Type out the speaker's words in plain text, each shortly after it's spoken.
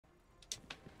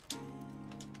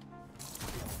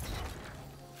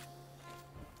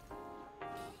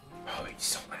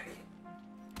So many.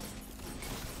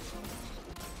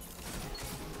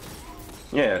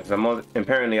 Yeah, because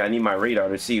apparently I need my radar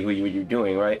to see what you're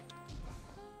doing, right?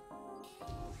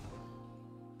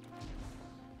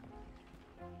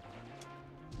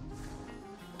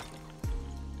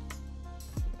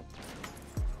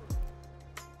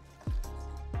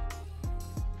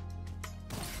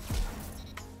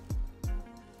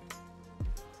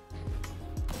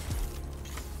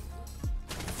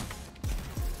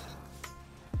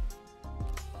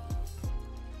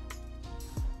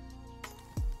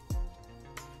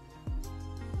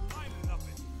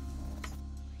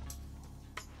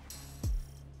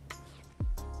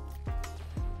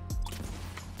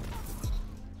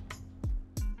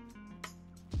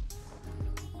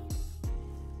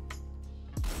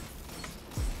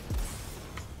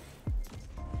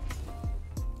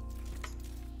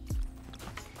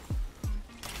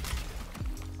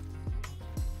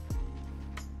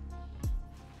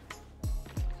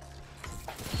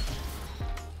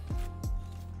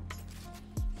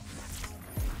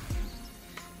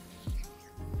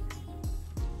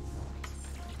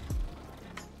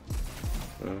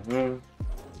 Mm-hmm.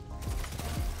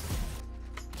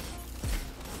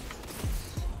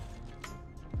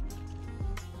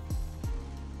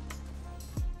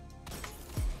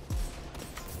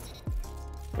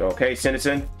 You okay,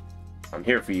 citizen? I'm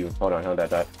here for you. Hold on,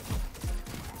 that.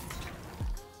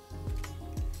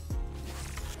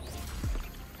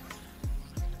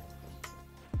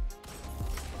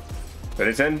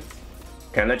 Citizen,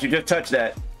 can't let you just touch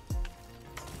that.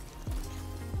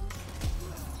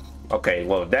 Okay,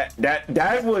 well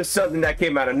that was something that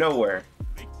came out of nowhere.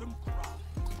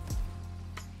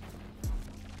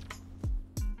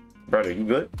 Brother, you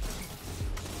good?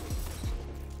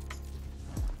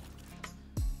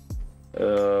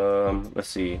 Let's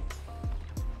see.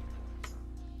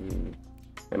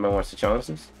 Anybody wants to challenge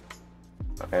this?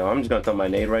 Okay, well, I'm just gonna throw my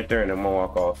nade right there and I'm gonna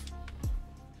walk off.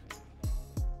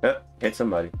 Yep, hit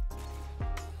somebody.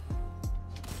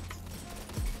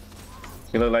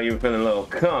 You look like you were feeling a little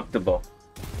comfortable.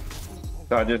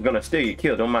 So I'm just gonna steal your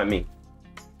kill, don't mind me.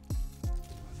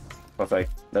 I was like,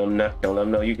 don't let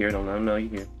them know you here, don't let them know you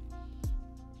here.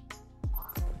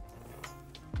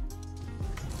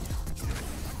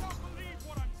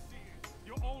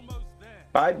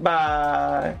 Bye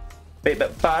bye, baby,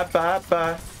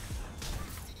 bye.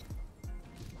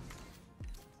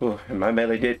 Ooh, and my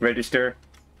melee did register.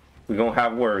 We're gonna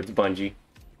have words, Bungie.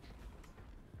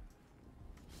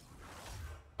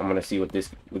 I'm gonna see what these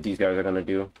guys are gonna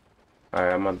do.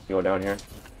 Alright, I'm gonna go down here.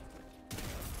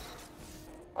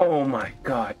 Oh my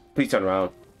god. Please turn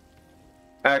around.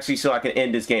 Actually, so I can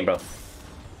end this game, bro.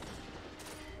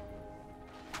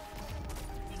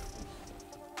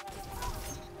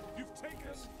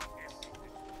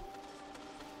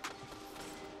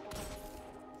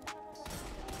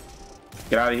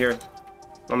 Get out of here.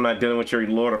 I'm not dealing with your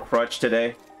Lord of Crutch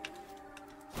today.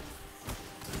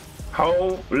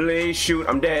 Holy shoot,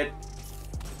 I'm dead.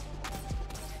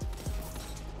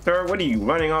 Sir, what are you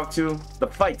running off to? The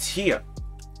fight's here.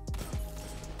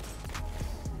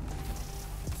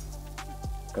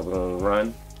 Okay, we're gonna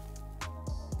run.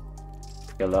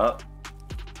 Heal up.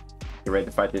 You ready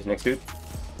to fight this next dude?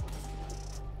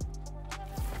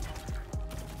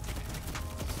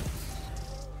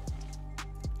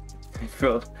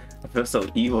 I feel so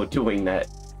evil doing that.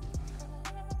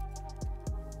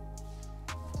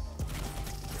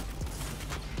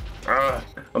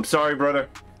 I'm sorry, brother.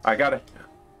 I gotta.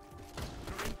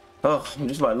 Oh, I'm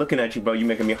just about looking at you, bro. You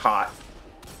making me hot,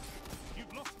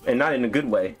 and not in a good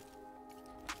way.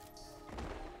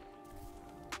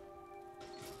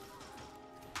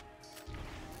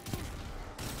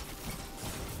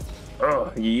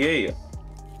 Oh yeah.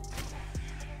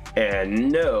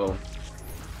 And no.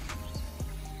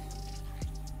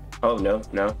 Oh no,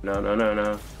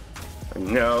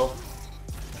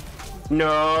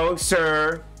 no,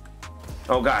 sir.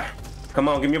 Oh god, come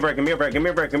on, give me a break.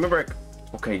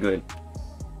 Okay, good.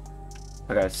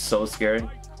 I got so scared.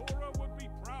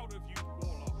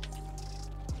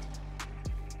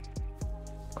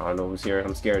 I don't know who's here.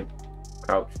 I'm scared.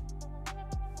 Crouch.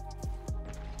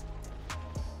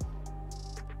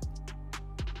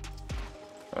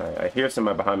 Alright, I hear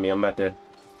somebody behind me. I'm about to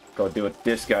go deal with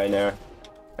this guy now.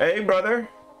 Hey, brother.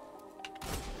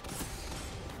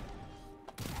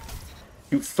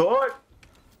 You thought?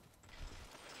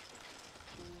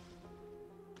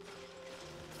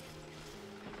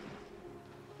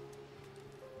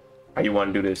 How you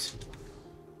want to do this?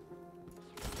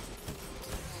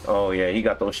 Oh yeah, he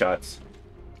got those shots.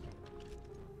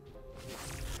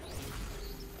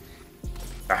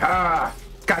 Aha!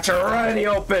 Got you right in the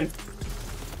open.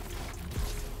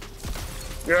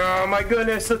 Oh my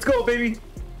goodness, let's go, baby.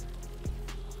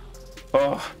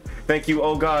 Oh, thank you,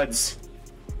 oh gods.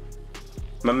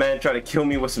 My man tried to kill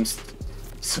me with some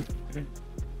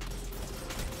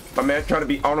my man trying to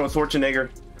be Arnold Schwarzenegger.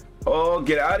 Oh,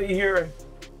 get out of here.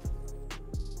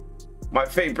 My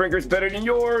fate bringer's better than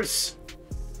yours.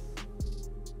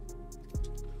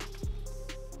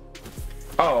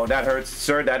 Oh, that hurts,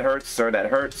 sir. That hurts, sir. That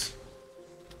hurts.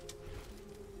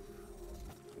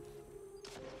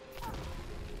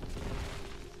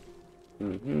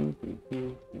 Where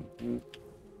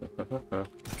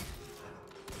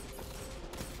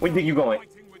do you think you're going?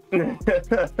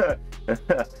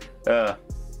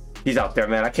 He's out there,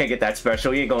 man. I can't get that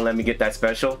special. He ain't gonna let me get that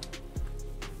special.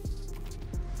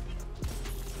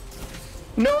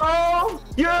 No!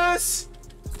 Yes!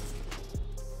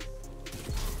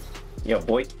 Yo,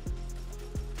 boy.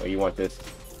 Oh, you want this?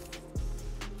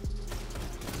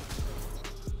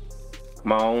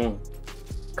 Come on.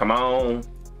 Come on.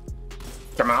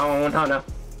 Come on, Hannah.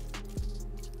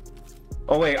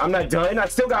 Oh, wait. I'm not done. I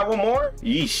still got one more?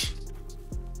 Yeesh.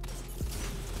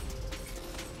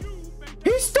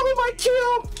 He stole my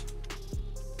kill!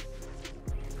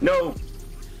 No.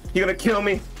 He gonna kill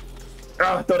me.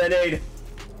 Ah, throw that nade.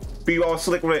 Be all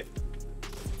slick with it.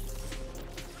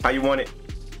 How you want it?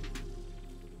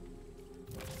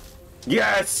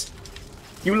 Yes!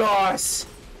 You lost!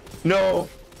 No!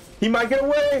 He might get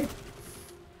away!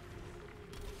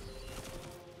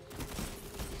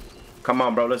 Come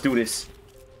on, bro. Let's do this.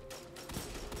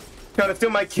 Trying to steal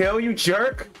my kill, you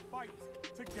jerk!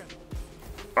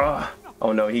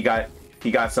 Oh no, he got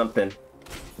something.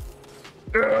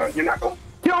 You're not gonna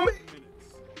kill me!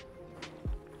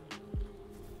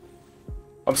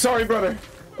 I'm sorry, brother.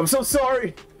 I'm so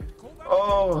sorry.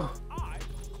 Oh.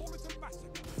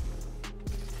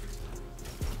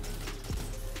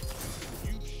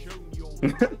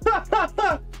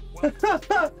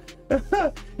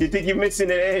 You think you're missing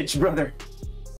an edge, brother?